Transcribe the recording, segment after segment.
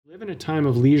live in a time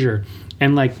of leisure,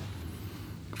 and like,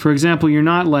 for example, you're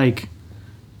not like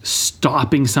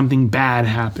stopping something bad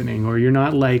happening, or you're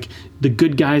not like the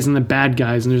good guys and the bad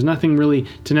guys, and there's nothing really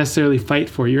to necessarily fight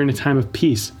for. You're in a time of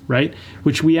peace, right?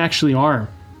 Which we actually are.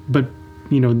 But,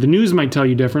 the news might tell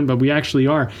you different, but we actually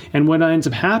are. And what ends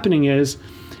up happening is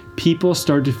people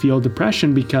start to feel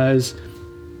depression because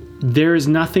there is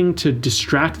nothing to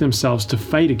distract themselves to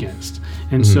fight against.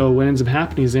 And so what ends up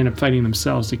happening is they end up fighting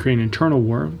themselves to create an internal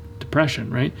war,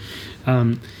 depression, right?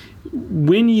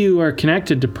 When you are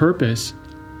connected to purpose,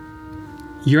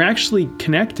 you're actually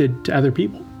connected to other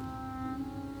people.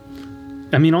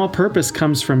 I mean, all purpose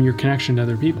comes from your connection to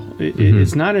other people.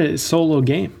 It's not a solo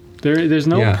game. There's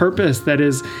no purpose that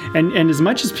is, and as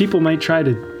much as people might try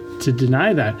to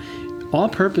deny that, all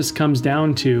purpose comes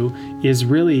down to is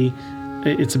really,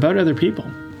 it's about other people.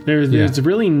 There's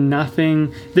really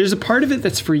nothing, there's a part of it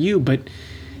that's for you, but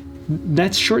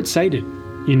that's short-sighted,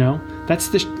 That's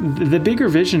the bigger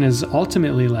vision is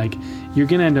ultimately like, you're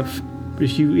going to end up,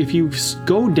 if you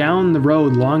go down the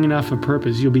road long enough of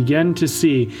purpose, you'll begin to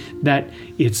see that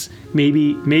it's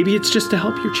maybe it's just to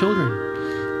help your children.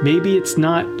 Maybe it's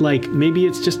not like, maybe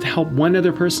it's just to help one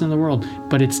other person in the world,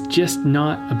 but it's just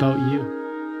not about you.